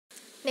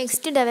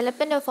Next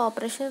development of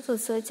operation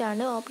research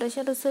ആണ്.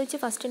 Operation research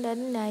first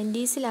ഉണ്ടായിരുന്നത്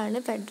 90s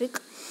Federico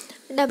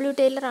W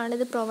ടൈലറാണ്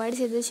ഇത് provide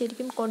ചെയ്തത്.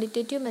 ശരിക്കും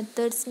ക്വാണ്ടിറ്റേറ്റീവ്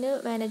മെത്തേഡ്സിന്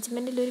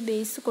മാനേജ്മെൻറ്റിലൊരു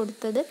ബേസ്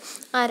കൊടുത്തത്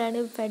ആരാണ്?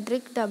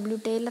 Federico W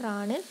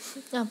ടൈലറാണ്.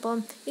 അപ്പം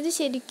ഇത്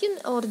ശരിക്കും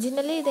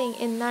ഒറിജിനലി ഇത്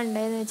എന്നാണ്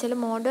ഉണ്ടായതെന്ന് വെച്ചാൽ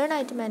മോഡേൺ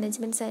ആയിട്ട്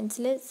മാനേജ്മെൻറ്റ്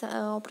സയൻസിൽ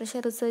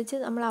ഓപ്പറേഷൻ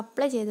റിസർച്ച് നമ്മൾ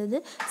അപ്ലൈ ചെയ്തത്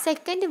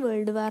സെക്കൻഡ്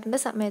വേൾഡ്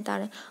വാറിൻ്റെ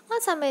സമയത്താണ്.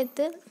 ആ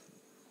സമയത്ത്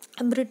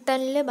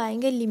ബ്രിട്ടനിൽ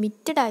ഭയങ്കര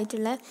ലിമിറ്റഡ്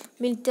ആയിട്ടുള്ള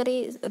മിലിറ്ററി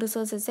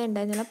റിസോഴ്സസേ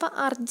ഉണ്ടായിരുന്നുള്ളൂ. അപ്പോൾ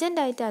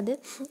അർജൻറ്റായിട്ട് അത്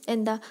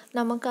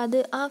നമുക്കത്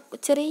ആ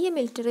ചെറിയ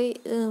മിലിറ്ററി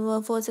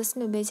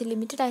ഫോഴ്സസിനെ ഉപയോഗിച്ച്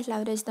ലിമിറ്റഡ് ആയിട്ടുള്ള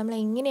അവരെ വെച്ച് നമ്മൾ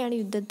എങ്ങനെയാണ്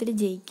യുദ്ധത്തിൽ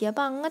ജയിക്കുക.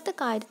 അപ്പോൾ അങ്ങനത്തെ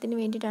കാര്യത്തിന്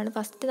വേണ്ടിയിട്ടാണ്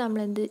ഫസ്റ്റ് നമ്മൾ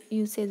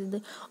യൂസ് ചെയ്തത്?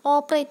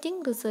 ഓപ്പറേറ്റിംഗ്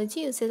റിസർച്ച്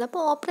യൂസ് ചെയ്തത്.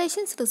 അപ്പോൾ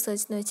ഓപ്പറേഷൻസ്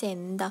റിസർച്ച് എന്ന് വെച്ചാൽ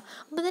എന്താ?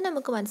 അപ്പോൾ തന്നെ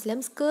നമുക്ക്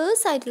മനസ്സിലാവും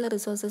സ്കേഴ്സ് ആയിട്ടുള്ള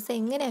റിസോഴ്സസ്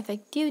എങ്ങനെ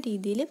എഫക്റ്റീവ്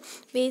രീതിയിൽ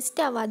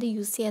വേസ്റ്റ് ആവാതെ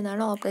യൂസ്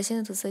ചെയ്യാനാണ്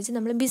ഓപ്പറേഷൻ റിസർച്ച്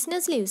നമ്മൾ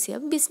ബിസിനസ്സിൽ യൂസ്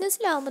ചെയ്യുക. അപ്പോൾ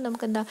ബിസിനസ്സിലാകുമ്പോൾ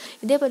നമുക്ക്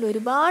ഇതേപോലെ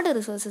ഒരുപാട്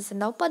റിസോഴ്സസ്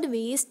ഉണ്ടാവും. അപ്പോൾ അത്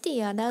വേസ്റ്റ്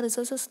ചെയ്യാതെ, ആ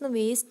റിസോഴ്സസ് ഒന്നും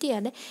വേസ്റ്റ്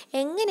ചെയ്യാതെ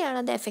എങ്ങനെയാണ്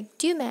അത്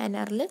എഫക്റ്റീവ്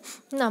മാനറിൽ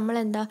നമ്മൾ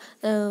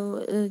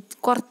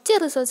കുറച്ച്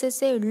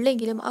റിസോഴ്സസേ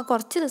ഉള്ളെങ്കിലും ആ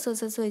കുറച്ച്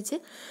റിസോഴ്സസ് വെച്ച്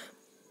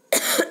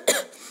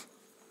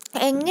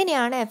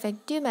എങ്ങനെയാണ്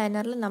എഫക്റ്റീവ്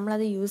മാനറിൽ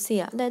നമ്മളത് യൂസ്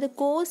ചെയ്യുക. അതായത്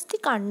കോസ്റ്റ്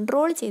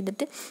കൺട്രോൾ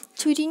ചെയ്തിട്ട്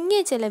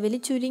ചുരുങ്ങിയ ചിലവിൽ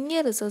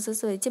ചുരുങ്ങിയ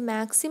റിസോഴ്സസ് വെച്ച്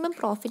മാക്സിമം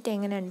പ്രോഫിറ്റ്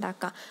എങ്ങനെ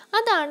ഉണ്ടാക്കാം.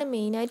 അതാണ്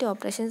മെയിനായിട്ട്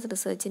ഓപ്പറേഷൻസ്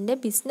റിസർച്ചിൻ്റെ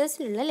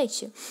ബിസിനസ്സിലുള്ള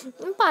ലക്ഷ്യം.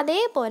 അപ്പോൾ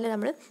അതേപോലെ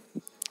നമ്മൾ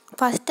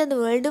ഫസ്റ്റ് അത്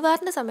വേൾഡ്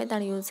വാറിൻ്റെ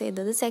സമയത്താണ് യൂസ്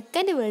ചെയ്തത്.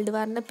 സെക്കൻഡ് വേൾഡ്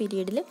വാറിൻ്റെ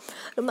പീരീഡിൽ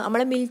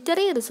നമ്മളെ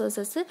മിലിറ്ററി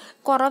റിസോഴ്സസ്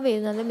കുറവ്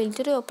ചെയ്യുന്നത്,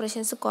 മിലിറ്ററി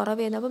ഓപ്പറേഷൻസ് കുറവ്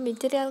ചെയ്യുന്നത്. അപ്പോൾ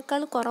മിലിറ്ററി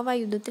ആൾക്കാർ കുറവായ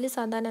യുദ്ധത്തിൽ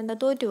സാധാരണ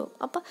തോറ്റു പോകും.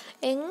 അപ്പോൾ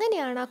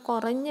എങ്ങനെയാണ് ആ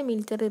കുറഞ്ഞ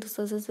മിലിറ്ററി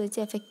റിസോഴ്സസ്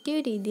വെച്ച്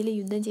എഫക്റ്റീവ് രീതിയിൽ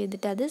യുദ്ധം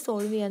ചെയ്തിട്ട് അത്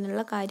സോൾവ്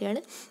ചെയ്യാന്നുള്ള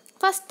കാര്യമാണ്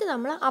ഫസ്റ്റ്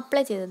നമ്മൾ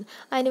അപ്ലൈ ചെയ്തത്.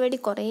 അതിനുവേണ്ടി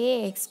കുറേ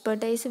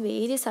എക്സ്പെർട്ടൈസ്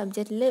വേരിയസ്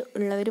സബ്ജക്റ്റിൽ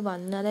ഉള്ളവർ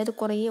വന്ന്, അതായത്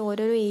കുറേ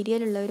ഓരോരോ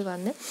ഏരിയയിലുള്ളവർ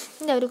വന്ന്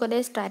അവർ കുറേ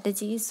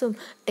സ്ട്രാറ്റജീസും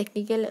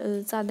ടെക്നിക്കൽ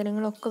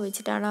സാധനങ്ങളൊക്കെ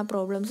വെച്ചിട്ടാണ് ആ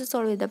പ്രോബ്ലംസ്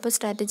സോൾവ് ചെയ്തത്. അപ്പോൾ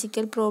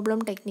സ്ട്രാറ്റജിക്കൽ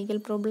പ്രോബ്ലം, ടെക്നിക്കൽ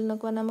പ്രോബ്ലം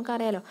എന്നൊക്കെ പറഞ്ഞാൽ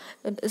നമുക്കറിയാലോ.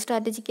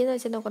 സ്ട്രാറ്റജിക്ക് എന്ന്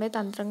വെച്ചാൽ കുറേ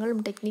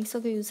തന്ത്രങ്ങളും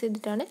ടെക്നിക്സൊക്കെ യൂസ്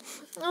ചെയ്തിട്ടാണ്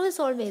അത്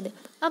സോൾവ് ചെയ്തത്.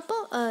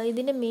 അപ്പോൾ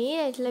ഇതിൻ്റെ മെയിൻ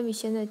ആയിട്ടുള്ള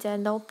വിഷയം എന്ന്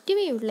വെച്ചാൽ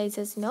optimal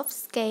utilisation of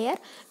scare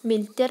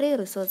military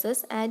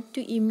resources and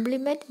to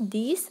implement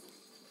these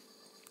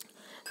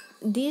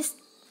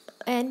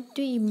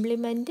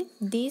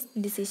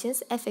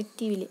decisions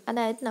effectively.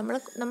 അതായത്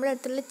നമ്മുടെ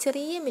അടുത്തുള്ള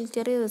ചെറിയ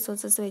മിലിറ്ററി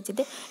റിസോഴ്സസ്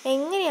വെച്ചിട്ട്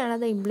എങ്ങനെയാണ്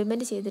അത്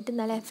ഇംപ്ലിമെൻറ്റ് ചെയ്തിട്ട്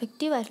നല്ല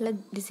എഫക്റ്റീവായിട്ടുള്ള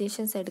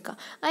ഡിസിഷൻസ് എടുക്കുക.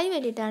 അതിന്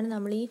വേണ്ടിയിട്ടാണ്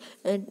നമ്മൾ ഈ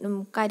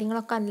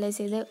കാര്യങ്ങളൊക്കെ അനലൈസ്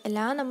ചെയ്ത്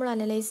എല്ലാം നമ്മൾ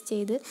അനലൈസ്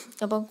ചെയ്ത്,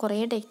 അപ്പോൾ കുറേ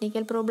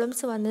ടെക്നിക്കൽ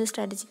പ്രോബ്ലംസ് വന്ന്,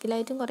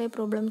 സ്ട്രാറ്റജിക്കലായിട്ടും കുറേ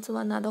പ്രോബ്ലംസ്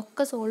വന്ന്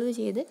അതൊക്കെ സോൾവ്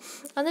ചെയ്ത്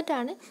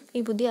എന്നിട്ടാണ്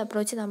ഈ പുതിയ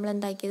അപ്രോച്ച് നമ്മൾ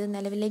എന്താക്കിയത്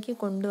നിലവിലേക്ക്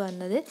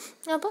കൊണ്ടുവന്നത്.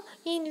 അപ്പോൾ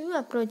ഈ ന്യൂ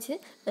അപ്രോച്ച്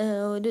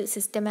ഒരു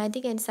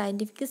സിസ്റ്റമാറ്റിക് ആൻഡ്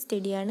സയൻറ്റിഫിക്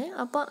സ്റ്റഡിയാണ്.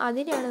 അപ്പോൾ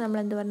അതിനെയാണ് നമ്മൾ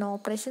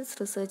ഓപ്പറേഷൻസ്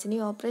റിസർച്ചിന്, ഈ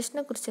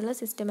ഓപ്പറേഷനെ കുറിച്ചുള്ള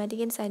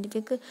സിസ്റ്റമാറ്റിക് ആൻഡ്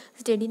സയൻറ്റിഫിക്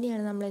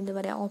സ്റ്റഡിനെയാണ്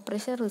നമ്മൾ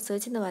ഓപ്പറേഷൻ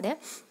റിസർച്ച് എന്ന് പറയാം.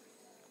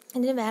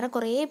 ഇതിന് വേറെ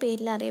കുറേ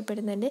പേരിൽ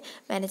അറിയപ്പെടുന്നുണ്ട്.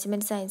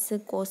 Management science,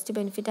 cost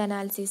benefit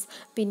analysis,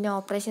 പിന്നെ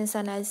ഓപ്പറേഷൻസ്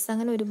അനാലിസിസ്,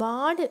 അങ്ങനെ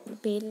ഒരുപാട്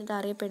പേരിൽ ഇത്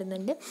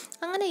അറിയപ്പെടുന്നുണ്ട്.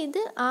 അങ്ങനെ ഇത്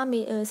ആ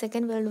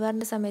സെക്കൻഡ് വേൾഡ്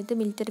വാറിൻ്റെ സമയത്ത്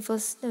മിലിറ്ററി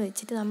ഫോഴ്സിനെ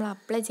വെച്ചിട്ട് നമ്മൾ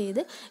അപ്ലൈ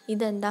ചെയ്ത്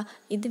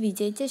ഇത്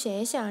വിജയിച്ച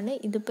ശേഷമാണ്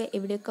ഇതിപ്പോൾ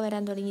എവിടെയൊക്കെ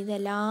വരാൻ തുടങ്ങി, ഇത്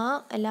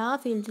എല്ലാ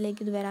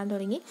ഫീൽഡിലേക്കും ഇത് വരാൻ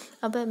തുടങ്ങി.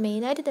 അപ്പോൾ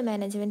മെയിനായിട്ട് ഇത്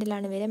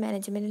മാനേജ്മെൻറ്റിലാണ് വരിക.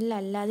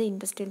 മാനേജ്മെൻറ്റിലല്ലാതെ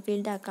industrial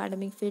field,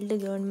 academic field,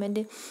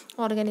 government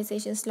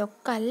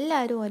ഓർഗനൈസേഷൻസിലൊക്കെ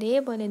എല്ലാവരും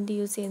ഒരേപോലെ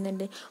യൂസ്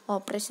ചെയ്യുന്നുണ്ട്,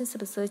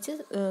 ഓപ്പറേഷൻസ് റിസർച്ച്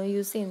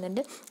യൂസ് ചെയ്യുന്നുണ്ട്.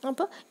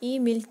 അപ്പോൾ ഈ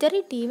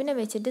മിലിറ്ററി ടീമിനെ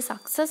വെച്ചിട്ട്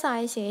സക്സസ്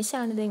ആയ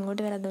ശേഷമാണ് ഇത്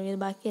ഇങ്ങോട്ട് വരാൻ തുടങ്ങിയത്,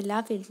 ബാക്കി എല്ലാ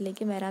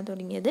ഫീൽഡിലേക്കും വരാൻ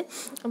തുടങ്ങിയത്.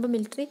 അപ്പോൾ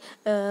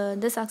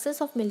the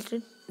success of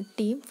military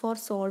team for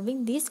solving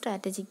these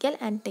strategical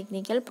and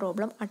technical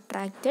problem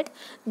attracted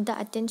the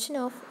attention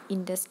of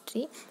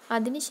industry.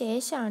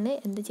 അതിനുശേഷമാണ്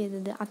എന്ത്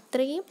ചെയ്തത്?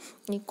 അത്രയും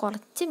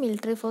കുറച്ച്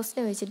മിലിറ്ററി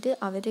ഫോഴ്സിനെ വെച്ചിട്ട്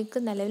അവർക്ക്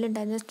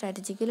നിലവിലുണ്ടായിരുന്ന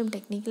സ്ട്രാറ്റജിക്കലും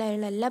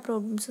ടെക്നിക്കലായുള്ള എല്ലാ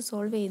പ്രോബ്ലംസും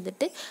സോൾവ്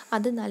ചെയ്തിട്ട്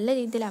അത് നല്ല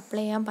രീതിയിൽ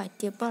അപ്ലൈ ചെയ്യാൻ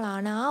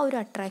പറ്റിയപ്പോഴാണ് ആ ഒരു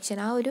അട്രാക്ഷൻ,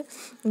 ആ ഒരു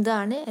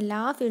ഇതാണ്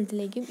എല്ലാ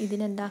ഫീൽഡിലേക്കും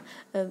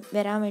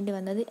വരാൻ വേണ്ടി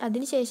വന്നത്.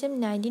 അതിനുശേഷം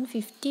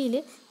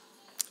 1950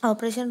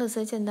 ഓപ്പറേഷൻ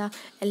റിസർച്ച്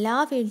എല്ലാ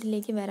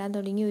ഫീൽഡിലേക്കും വരാൻ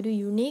തുടങ്ങി. ഒരു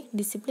യുണീക്ക്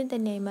ഡിസിപ്ലിൻ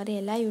തന്നെയായി മാറി.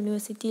 എല്ലാ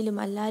യൂണിവേഴ്സിറ്റിയിലും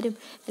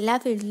എല്ലാ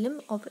ഫീൽഡിലും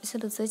ഓപ്പറേഷൻ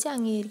റിസർച്ച്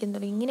അംഗീകരിക്കാൻ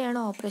തുടങ്ങി. ഇങ്ങനെയാണ്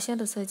ഓപ്പറേഷൻ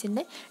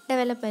റിസർച്ചിൻ്റെ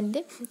ഡെവലപ്മെൻറ്റ്.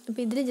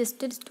 ഇപ്പോൾ ഇതിൽ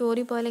ജസ്റ്റ് ഒരു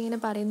സ്റ്റോറി പോലെ ഇങ്ങനെ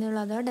പറയുന്നുള്ളൂ.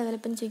 അതോ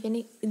ഡെവലപ്മെൻറ്റ് ചെയ്യാൻ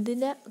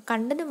ഇതിൻ്റെ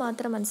കണ്ടന്റ്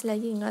മാത്രം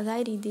മനസ്സിലാക്കി നിങ്ങളതായ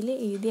രീതിയിൽ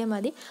എഴുതിയാൽ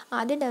മതി.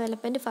 ആദ്യം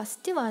ഡെവലപ്മെൻറ്റ്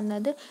ഫസ്റ്റ്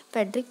വന്നത്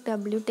ഫെഡറിക്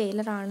ഡബ്ല്യു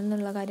ടൈലർ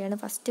ആണെന്നുള്ള കാര്യമാണ്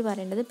ഫസ്റ്റ്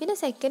പറയേണ്ടത്. പിന്നെ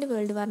സെക്കൻഡ്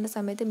വേൾഡ് വാറിൻ്റെ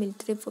സമയത്ത്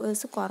മിലിറ്ററി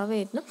ഫോഴ്സ്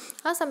കുറവായിരുന്നു.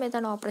 ആ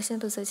സമയത്താണ് ഓപ്പറേഷൻ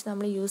റിസർച്ച്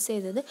നമ്മൾ യൂസ്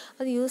ചെയ്തത്.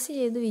 അത് യൂസ്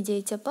ചെയ്ത്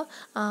വിജയിച്ചപ്പോൾ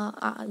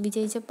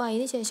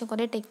അതിന് ശേഷം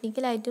കുറേ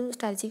ടെക്നിക്കലായിട്ടും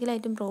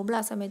സ്ട്രാറ്റജിക്കലായിട്ടും പ്രോബ്ലം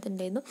ആ സമയത്ത്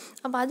ഉണ്ടായിരുന്നു.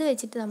 അപ്പോൾ അത്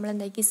വെച്ചിട്ട് നമ്മൾ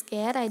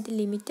സ്കെയർ ആയിട്ട്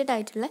ലിമിറ്റഡ്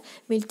ആയിട്ടുള്ള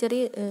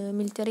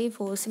മിലിറ്ററി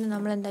ഫോഴ്സിനെ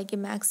നമ്മൾ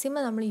മാക്സിമം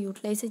നമ്മൾ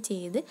യൂട്ടിലൈസ്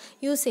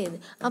യൂസ് ചെയ്ത്.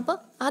 അപ്പോൾ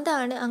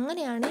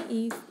അങ്ങനെയാണ്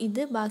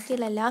ഇത്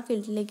ബാക്കിയുള്ള എല്ലാ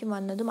ഫീൽഡിലേക്കും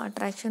വന്നതും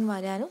അട്രാക്ഷൻ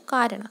വരാനും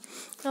കാരണം.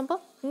 അപ്പോൾ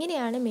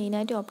ഇങ്ങനെയാണ്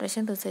മെയിനായിട്ട്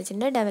operation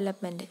റിസർച്ചിൻ്റെ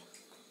development.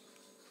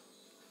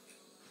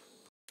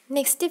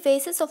 Next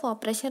faces of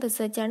operation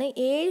റിസർച്ചാണ്.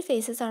 7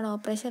 ഫേസസാണ്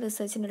operation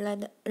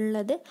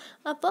റിസർച്ചിനുള്ളത്.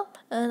 അപ്പോൾ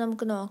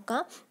നമുക്ക്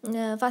നോക്കാം.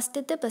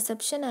 ഫസ്റ്റത്തെ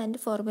perception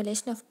and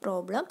formulation of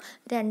problem,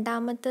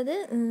 രണ്ടാമത്തത്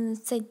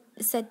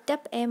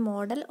set up a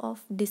model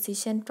of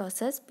decision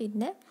process,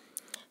 പിന്നെ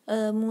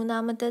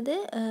മൂന്നാമത്തത്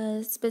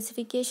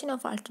specification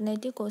of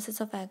alternative courses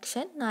of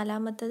action,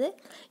 നാലാമത്തത്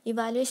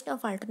evaluation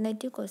of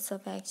alternative courses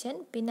of action,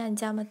 പിന്നെ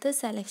അഞ്ചാമത്തത്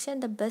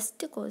selection the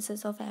best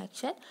courses of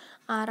action,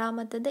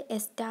 ആറാമത്തത്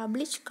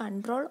establish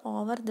control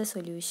over the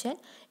solution,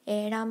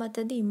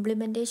 ഏഴാമത്തത്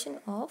implementation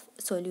of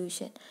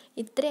solution.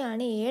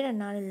 ഇത്രയാണ് 7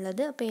 എണ്ണമാണ്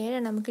ഉള്ളത്. അപ്പോൾ 7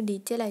 എണ്ണം നമുക്ക്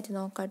ഡീറ്റെയിൽ ആയിട്ട്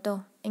നോക്കാം കേട്ടോ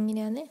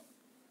എങ്ങനെയാണ്.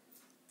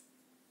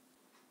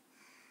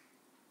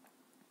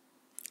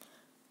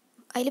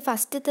 അതിൽ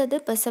ഫസ്റ്റത്തത്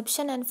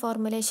പെർസെപ്ഷൻ ആൻഡ്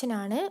ഫോർമുലേഷൻ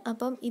ആണ്.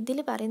 അപ്പം ഇതിൽ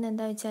പറയുന്നത്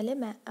എന്താ വെച്ചാൽ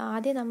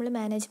ആദ്യം നമ്മൾ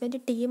മാനേജ്മെൻറ്റ്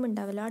ടീം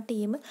ഉണ്ടാവുമല്ലോ, ആ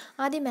ടീം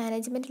ആദ്യം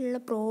മാനേജ്മെൻറ്റിലുള്ള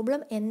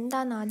പ്രോബ്ലം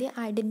എന്താണെന്ന് ആദ്യം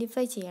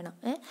ഐഡൻറ്റിഫൈ ചെയ്യണം.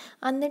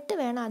 എന്നിട്ട്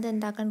വേണം അത്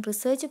എന്താക്കാൻ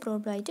റിസർച്ച്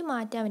പ്രോബ്ലമായിട്ട്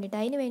മാറ്റാൻ വേണ്ടിയിട്ട്.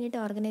 അതിന് വേണ്ടിയിട്ട്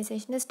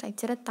ഓർഗനൈസേഷൻ്റെ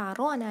സ്ട്രക്ചർ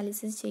തറോ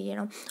അനാലിസിസ്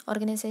ചെയ്യണം,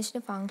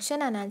 ഓർഗനൈസേഷൻ്റെ ഫങ്ഷൻ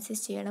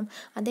അനാലിസിസ് ചെയ്യണം,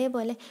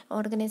 അതേപോലെ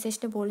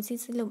ഓർഗനൈസേഷൻ്റെ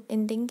പോളിസീസിലും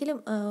എന്തെങ്കിലും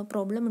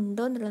പ്രോബ്ലം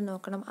ഉണ്ടോ എന്നുള്ളത്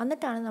നോക്കണം.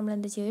 എന്നിട്ടാണ് നമ്മൾ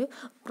എന്ത് ചെയ്യും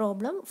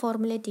പ്രോബ്ലം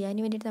ഫോർമുലേറ്റ് ചെയ്യുക.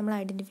 അതിന് വേണ്ടിയിട്ട് നമ്മൾ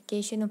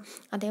ഐഡൻറ്റിഫിക്കേഷനും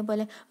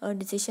അതേപോലെ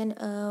ഡിസിഷൻ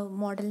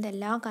മോഡലിൻ്റെ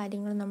എല്ലാ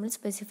കാര്യങ്ങളും നമ്മൾ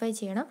സ്പെസിഫൈ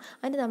ചെയ്യണം.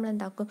 അതിന് നമ്മൾ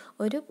എന്താക്കും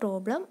ഒരു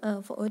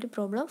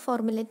പ്രോബ്ലം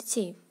ഫോർമുലേറ്റ്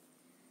ചെയ്യും.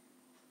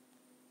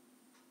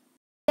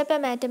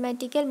 Step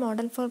mathematical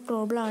model four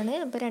problem ആണ്.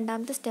 അപ്പോൾ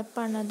രണ്ടാമത്തെ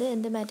സ്റ്റെപ്പാണത്.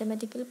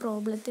 മാത്തമാറ്റിക്കൽ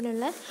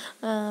പ്രോബ്ലത്തിനുള്ള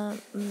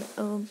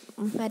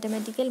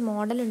മാത്തമാറ്റിക്കൽ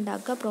മോഡൽ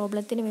ഉണ്ടാക്കുക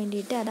പ്രോബ്ലത്തിന്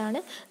വേണ്ടിയിട്ട്. അതാണ്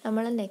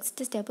നമ്മൾ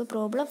നെക്സ്റ്റ് സ്റ്റെപ്പ്.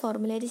 പ്രോബ്ലം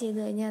ഫോർമുലേറ്റ് ചെയ്ത്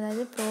കഴിഞ്ഞാൽ,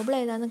 അതായത് പ്രോബ്ലം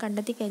ഏതാണെന്ന്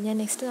കണ്ടെത്തി കഴിഞ്ഞാൽ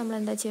നെക്സ്റ്റ് നമ്മൾ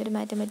എന്താ ചെയ്യുക ഒരു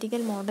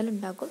മാത്തമാറ്റിക്കൽ മോഡൽ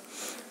ഉണ്ടാക്കും.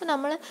 അപ്പോൾ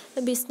നമ്മൾ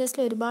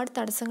ബിസിനസ്സിൽ ഒരുപാട്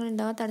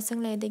തടസ്സങ്ങളുണ്ടാകും.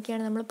 തടസ്സങ്ങൾ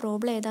ഏതൊക്കെയാണ്, നമ്മൾ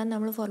പ്രോബ്ലം ഏതാണെന്ന്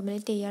നമ്മൾ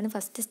ഫോർമുലേറ്റ് ചെയ്യുകയാണ്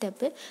ഫസ്റ്റ്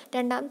സ്റ്റെപ്പ്.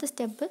 രണ്ടാമത്തെ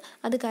സ്റ്റെപ്പ്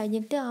അത്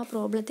കഴിഞ്ഞിട്ട് ആ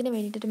പ്രോബ്ലത്തിന്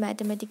വേണ്ടിയിട്ടൊരു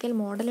മാത്തമാറ്റിക്കൽ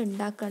മോഡൽ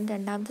ഉണ്ടാക്കുകയാണ്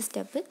രണ്ടാമത്തെ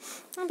സ്റ്റെപ്പ്.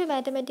 അപ്പോൾ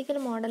മാത്തമാറ്റിക്കൽ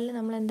മോഡലിൽ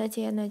നമ്മൾ എന്താ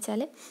ചെയ്യുകയെന്ന്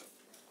വെച്ചാൽ,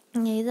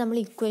 ഇത് നമ്മൾ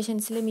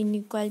ഇക്വേഷൻസിലും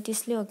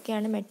ഇൻഇക്വാലിറ്റീസിലും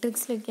ഒക്കെയാണ്,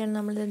 മെട്രിക്സിലൊക്കെയാണ്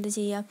നമ്മൾ എന്ത്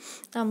ചെയ്യുക,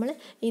 നമ്മൾ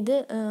ഇത്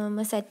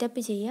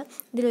സെറ്റപ്പ് ചെയ്യുക.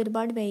 ഇതിൽ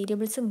ഒരുപാട്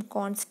വേരിയബിൾസും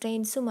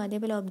കോൺസ്ട്രെയിൻസും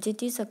അതേപോലെ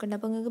ഒബ്ജക്റ്റീവ്സും ഒക്കെ ഉണ്ട്.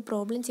 അപ്പോൾ നിങ്ങൾക്ക്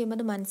പ്രോബ്ലം ചെയ്യുമ്പോൾ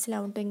അത്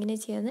മനസ്സിലാവും കേട്ടോ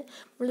എങ്ങനെയാണ് ചെയ്യുന്നത്.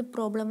 നമ്മൾ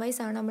പ്രോബ്ലം വൈസ്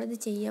ആണ് നമ്മളിത്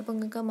ചെയ്യുക. അപ്പോൾ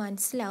നിങ്ങൾക്ക്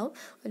മനസ്സിലാവും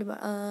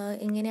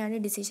എങ്ങനെയാണ്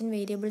ഡിസിഷൻ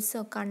വേരിയബിൾസും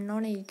ഒക്കെ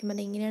അൺനോൺ ആയിരിക്കും,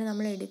 അത് എങ്ങനെയാണ്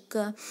നമ്മൾ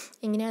എടുക്കുക,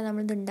 എങ്ങനെയാണ്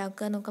നമ്മളിത്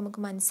ഉണ്ടാക്കുക എന്നൊക്കെ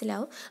നമുക്ക്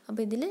മനസ്സിലാവും.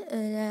 അപ്പോൾ ഇതിൽ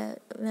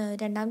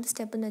രണ്ടാമത്തെ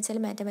സ്റ്റെപ്പ് എന്ന്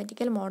വെച്ചാൽ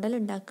മാത്തമാറ്റിക്കൽ മോഡൽ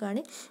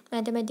ഉണ്ടാക്കുകയാണ്.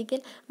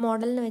 മാത്തമാറ്റിക്കൽ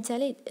മോഡൽ എന്ന്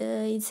വെച്ചാൽ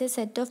it's A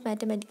set of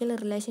mathematical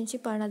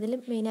റിലേഷൻഷിപ്പാണ്. അതിൽ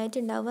മെയിനായിട്ട്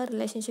ഉണ്ടാവുക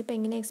റിലേഷൻഷിപ്പ്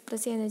എങ്ങനെ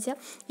എക്സ്പ്രസ് ചെയ്യുക വെച്ചാൽ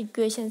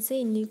ഇക്വേഷൻസ്,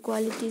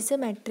 ഇൻഇക്വാലിറ്റീസ്,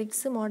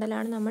 മെട്രിക്സ്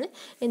മോഡലാണ് നമ്മൾ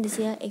എന്ത്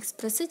ചെയ്യുക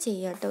എക്സ്പ്രസ്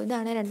ചെയ്യുക കേട്ടോ.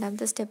 ഇതാണ്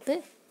രണ്ടാമത്തെ സ്റ്റെപ്പ്.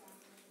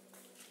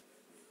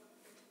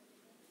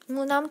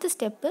 മൂന്നാമത്തെ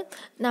സ്റ്റെപ്പ്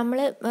നമ്മൾ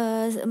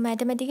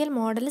മാത്തമാറ്റിക്കൽ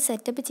മോഡൽ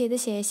സെറ്റപ്പ് ചെയ്ത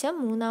ശേഷം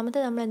മൂന്നാമത്തെ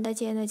നമ്മൾ എന്താ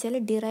ചെയ്യുകയെന്ന് വെച്ചാൽ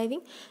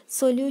ഡിറൈവിങ്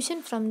സൊല്യൂഷൻ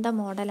ഫ്രം ദ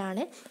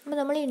മോഡലാണ്. അപ്പോൾ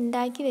നമ്മൾ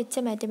ഉണ്ടാക്കി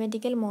വെച്ച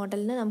മാത്തമാറ്റിക്കൽ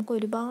മോഡലിന് നമുക്ക്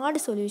ഒരുപാട്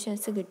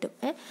സൊല്യൂഷൻസ് കിട്ടും.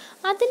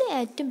 അതിൽ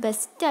ഏറ്റവും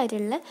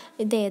ബെസ്റ്റായിട്ടുള്ള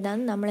ഇത്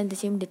ഏതാണെന്ന് നമ്മൾ എന്ത്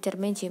ചെയ്യും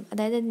ഡിറ്റർമൈൻ ചെയ്യും.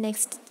 അതായത്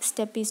next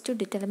step is to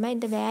determine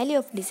the value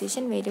of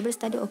decision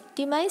variables that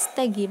optimise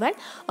the given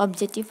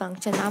objective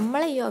function.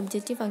 നമ്മളെ ഈ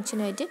ഒബ്ജക്റ്റീവ്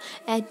ഫംഗ്ഷനുമായിട്ട്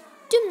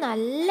ഏറ്റവും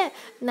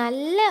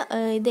നല്ല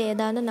ഇത്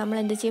ഏതാണെന്ന് നമ്മൾ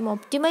എന്ത് ചെയ്യും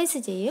ഒപ്റ്റിമൈസ്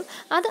ചെയ്യും.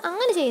 അത്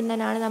അങ്ങനെ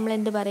ചെയ്യുന്നതിനാണ് നമ്മൾ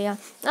എന്ത് പറയുക,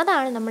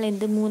 അതാണ് നമ്മൾ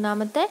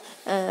മൂന്നാമത്തെ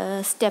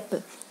സ്റ്റെപ്പ്.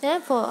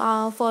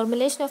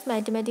 ഫോർമുലേഷൻ ഓഫ്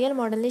മാത്തമാറ്റിക്കൽ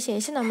മോഡലിന്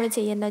ശേഷം നമ്മൾ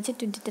ചെയ്യേണ്ടത് വെച്ചാൽ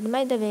to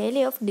determine the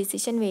value of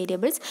decision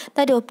variables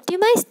that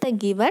optimise the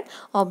given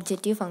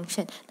objective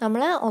function.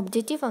 നമ്മൾ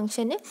ഒബ്ജക്റ്റീവ്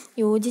ഫംഗ്ഷന്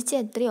യോജിച്ച്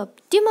എത്രയും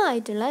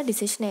ഒപ്റ്റിമമായിട്ടുള്ള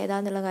ഡിസിഷൻ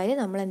ഏതാണെന്നുള്ള കാര്യം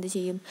നമ്മൾ എന്ത്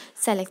ചെയ്യും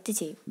സെലക്ട്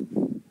ചെയ്യും.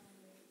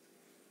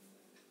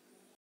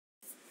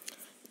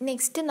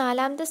 നെക്സ്റ്റ്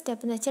നാലാമത്തെ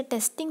സ്റ്റെപ്പ് എന്ന് വെച്ചാൽ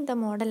ടെസ്റ്റിംഗ് ദ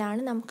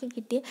മോഡലാണ്. നമുക്ക്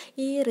കിട്ടിയ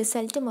ഈ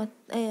റിസൾട്ട്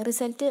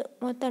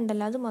മൊത്തം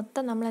ഉണ്ടല്ലോ, അത്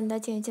മൊത്തം നമ്മൾ എന്താ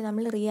ചെയ്യുക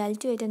നമ്മൾ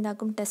റിയാലിറ്റി ആയിട്ട്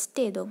എന്താക്കും ടെസ്റ്റ്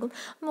ചെയ്ത് നോക്കും.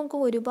 നമുക്ക്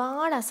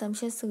ഒരുപാട്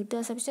അസംഷൻസ് കിട്ടും.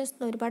 അസംഷൻസ്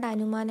ഒരുപാട്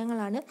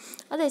അനുമാനങ്ങളാണ്.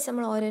 അത് വെച്ച്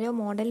നമ്മൾ ഓരോരോ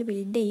മോഡൽ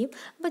ബിൽഡ് ചെയ്യും.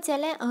 അപ്പോൾ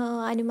ചില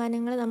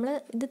അനുമാനങ്ങൾ നമ്മൾ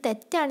ഇത്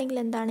തെറ്റാണെങ്കിൽ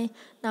എന്താണ്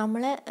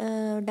നമ്മളെ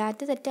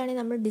ഡാറ്റ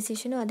തെറ്റാണെങ്കിൽ നമ്മൾ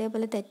ഡിസിഷനും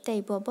അതേപോലെ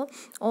തെറ്റായി പോകും. അപ്പോൾ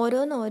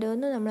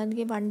ഓരോന്നും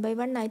നമ്മളെന്തെങ്കിലും 1 by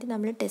 1 ആയിട്ട്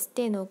നമ്മൾ ടെസ്റ്റ്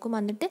ചെയ്ത് നോക്കും.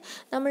 എന്നിട്ട്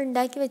നമ്മൾ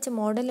ഉണ്ടാക്കി വെച്ച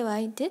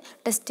മോഡലുമായിട്ട്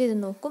ടെസ്റ്റ് ചെയ്ത്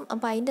നോക്കും.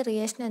 അപ്പോൾ അതിൻ്റെ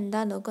റിയാക്ഷൻ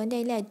എന്താണെന്ന് നോക്കും.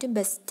 അതിൽ ഏറ്റവും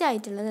ബെസ്റ്റ്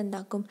ആയിട്ടുള്ളത്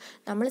എന്താക്കും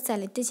നമ്മൾ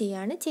സെലക്ട് ചെയ്യുക.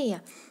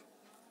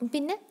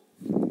 പിന്നെ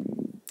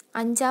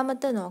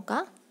അഞ്ചാമത്തെ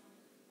നോക്കാം.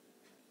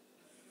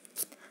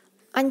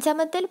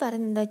 അഞ്ചാമത്തേൽ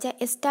പറയുന്നത് എന്താ വെച്ചാൽ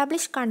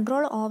എസ്റ്റാബ്ലിഷ്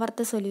കൺട്രോൾ ഓവർ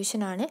ദ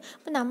സൊല്യൂഷനാണ്.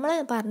 അപ്പോൾ നമ്മൾ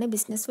പറഞ്ഞ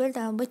ബിസിനസ് വേൾഡ്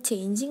ആകുമ്പോൾ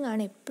ചേഞ്ചിങ്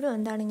ആണ്, എപ്പോഴും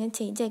എന്താണ് ഇങ്ങനെ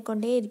ചേഞ്ച്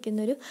ആയിക്കൊണ്ടേ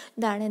ഇരിക്കുന്നൊരു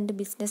ഇതാണ് എൻ്റെ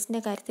ബിസിനസ്സിൻ്റെ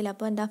കാര്യത്തിൽ.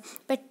 അപ്പോൾ എന്താ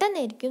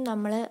പെട്ടെന്നായിരിക്കും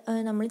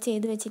നമ്മൾ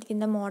ചെയ്ത്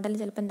വെച്ചിരിക്കുന്ന മോഡൽ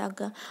ചിലപ്പോൾ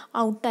എന്താക്കുക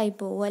ഔട്ടായി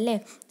പോകും അല്ലേ.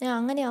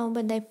 അങ്ങനെ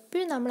ആകുമ്പോൾ എന്താ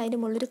എപ്പോഴും നമ്മൾ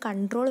അതിൻ്റെ മുകളിലൊരു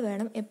കൺട്രോൾ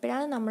വേണം.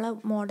 എപ്പോഴാണ് നമ്മൾ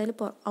മോഡൽ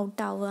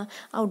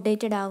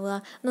ഔട്ട്ഡേറ്റഡ് ആവുക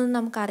എന്നൊന്നും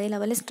നമുക്കറിയില്ല.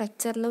 അതുപോലെ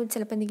സ്ട്രക്ചറിലും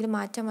ചിലപ്പോൾ എന്തെങ്കിലും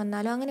മാറ്റം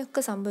വന്നാലോ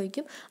അങ്ങനെയൊക്കെ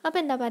സംഭവിക്കും. അപ്പോൾ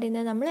എന്താ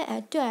പറയുന്നത് നമ്മൾ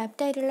ഏറ്റവും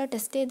ആപ്റ്റായിട്ടുള്ള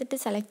ടെസ്റ്റ് ചെയ്തിട്ട്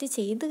സെലക്ട് ചെയ്ത്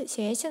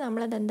ശേഷം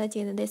നമ്മളത് എന്താ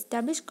ചെയ്യുന്നത്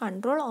establish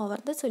control over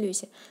the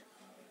solution.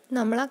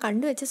 നമ്മൾ ആ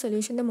കണ്ടുവെച്ച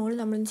സൊല്യൂഷൻ്റെ മുകളിൽ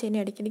നമ്മൾ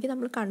ചെയ്യുന്ന ഇടയ്ക്കിടയ്ക്ക്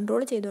നമ്മൾ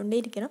കൺട്രോൾ ചെയ്തുകൊണ്ടേ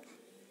ഇരിക്കണം.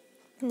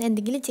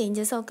 എന്തെങ്കിലും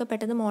ചേഞ്ചസൊക്കെ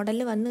പെട്ടെന്ന്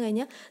മോഡലിൽ വന്നു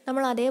കഴിഞ്ഞാൽ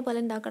നമ്മൾ അതേപോലെ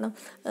എന്താക്കണം,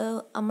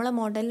 നമ്മളെ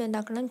മോഡലിൽ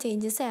എന്താക്കണം,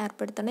 ചേഞ്ചസ്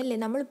ഏർപ്പെടുത്തണം അല്ലേ.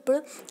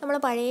 നമ്മളിപ്പോഴും നമ്മളെ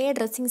പഴയ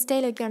ഡ്രസ്സിങ്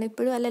സ്റ്റൈലൊക്കെയാണ്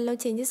ഇപ്പോഴും അല്ലല്ലോ.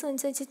 ചേഞ്ചസ്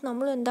അനുസരിച്ച്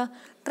നമ്മൾ എന്താ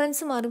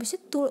ട്രെൻഡ്സ് മാറും. പക്ഷെ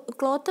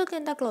ക്ലോത്തൊക്കെ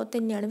എന്താ ക്ലോത്ത്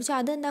തന്നെയാണ്. പക്ഷെ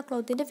അതെന്താ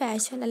ക്ലോത്തിൻ്റെ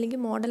ഫാഷൻ അല്ലെങ്കിൽ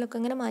മോഡലൊക്കെ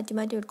അങ്ങനെ മാറ്റി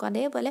മാറ്റി എടുക്കും.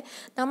 അതേപോലെ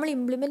നമ്മൾ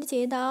ഇംപ്ലിമെൻറ്റ്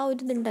ചെയ്ത ആ ഒരു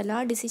ഇതുണ്ടല്ലോ,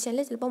 ആ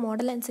ഡിസിഷനിൽ ചിലപ്പോൾ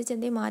മോഡൽ അനുസരിച്ച്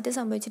എന്തെങ്കിലും മാറ്റം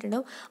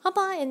സംഭവിച്ചിട്ടുണ്ടാവും.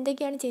 അപ്പോൾ ആ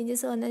എന്തൊക്കെയാണ്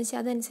ചേഞ്ചസ് വന്നതെന്ന്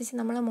വെച്ചാൽ അതനുസരിച്ച്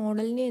നമ്മളെ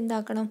മോഡലിനെ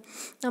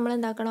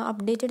നമ്മളെന്താക്കണം,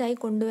 അപ്ഡേറ്റഡ് ആയി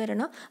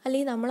കൊണ്ടുവരണം.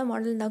 അല്ലെങ്കിൽ നമ്മളെ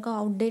മോഡൽ എന്താക്കുക,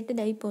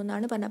 ഔട്ട്ഡേറ്റഡ് ആയി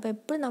പോകുന്നതാണ് പറഞ്ഞത്. അപ്പോൾ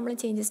എപ്പോഴും നമ്മൾ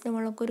ചേഞ്ചസിൻ്റെ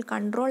മുകളിലൊക്കെ ഒരു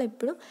കൺട്രോൾ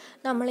എപ്പോഴും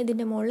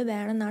നമ്മളിതിൻ്റെ മുകളിൽ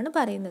വേണമെന്നാണ്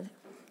പറയുന്നത്.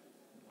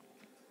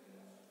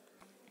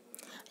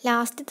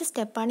 ലാസ്റ്റത്തെ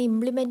സ്റ്റെപ്പാണ്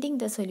ഇംപ്ലിമെൻറ്റിങ്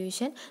ദ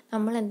സൊല്യൂഷൻ.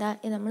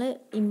 നമ്മൾ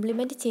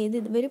ഇംപ്ലിമെൻറ്റ് ചെയ്ത്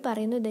ഇവർ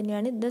പറയുന്നത്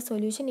തന്നെയാണ്, the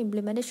solution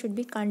implement should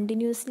be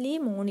continuously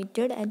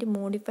monitored and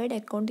modified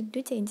according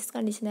to changes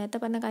condition. നേരത്തെ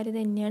പറഞ്ഞ കാര്യം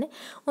തന്നെയാണ്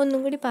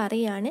ഒന്നും കൂടി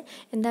പറയുകയാണ്.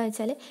 എന്താ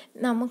വെച്ചാൽ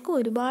നമുക്ക്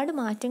ഒരുപാട്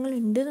മാറ്റങ്ങൾ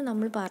ഉണ്ടെന്ന്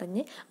നമ്മൾ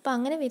പറഞ്ഞ്, അപ്പോൾ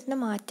അങ്ങനെ വരുന്ന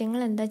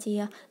മാറ്റങ്ങൾ എന്താ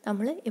ചെയ്യുക,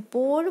 നമ്മൾ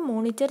എപ്പോഴും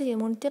മോണിറ്റർ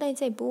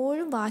വെച്ചാൽ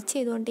എപ്പോഴും വാച്ച്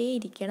ചെയ്തുകൊണ്ടേ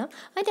ഇരിക്കണം.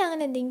 അതിന്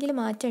അങ്ങനെ എന്തെങ്കിലും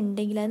മാറ്റം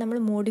ഉണ്ടെങ്കിൽ അത് നമ്മൾ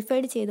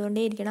മോഡിഫൈഡ്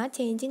ചെയ്തുകൊണ്ടേ ഇരിക്കണം. ആ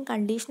ചേഞ്ചിങ്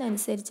കണ്ടീഷൻ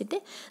അനുസരിച്ചിട്ട്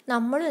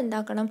നമ്മളും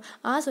എന്താക്കണം,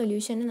 ആ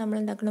സൊല്യൂഷനെ നമ്മൾ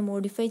എന്താക്കണം,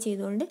 മോഡിഫൈ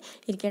ചെയ്തുകൊണ്ട്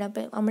ഇരിക്കണം.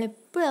 അപ്പോൾ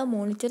നമ്മളെപ്പോഴും അത്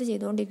മോണിറ്റർ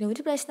ചെയ്തുകൊണ്ടിരിക്കണം.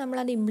 ഒരു പ്രാവശ്യം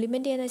നമ്മളത്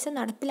ഇംപ്ലിമെൻറ്റ് ചെയ്യുന്ന വെച്ചാൽ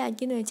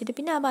നടപ്പിലാക്കിയെന്ന് വെച്ചിട്ട്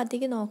പിന്നെ ആ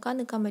ഭാഗത്തേക്ക് നോക്കാൻ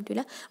നിൽക്കാൻ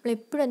പറ്റില്ല.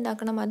 നമ്മളെപ്പോഴും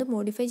എന്താക്കണം, അത്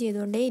മോഡിഫൈ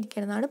ചെയ്തുകൊണ്ടേ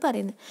ഇരിക്കണം എന്നാണ്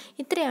പറയുന്നത്.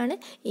 ഇത്രയാണ്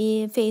ഈ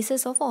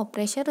ഫേസസ് ഓഫ്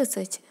ഓപ്പറേഷൻ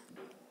റിസർച്ച്.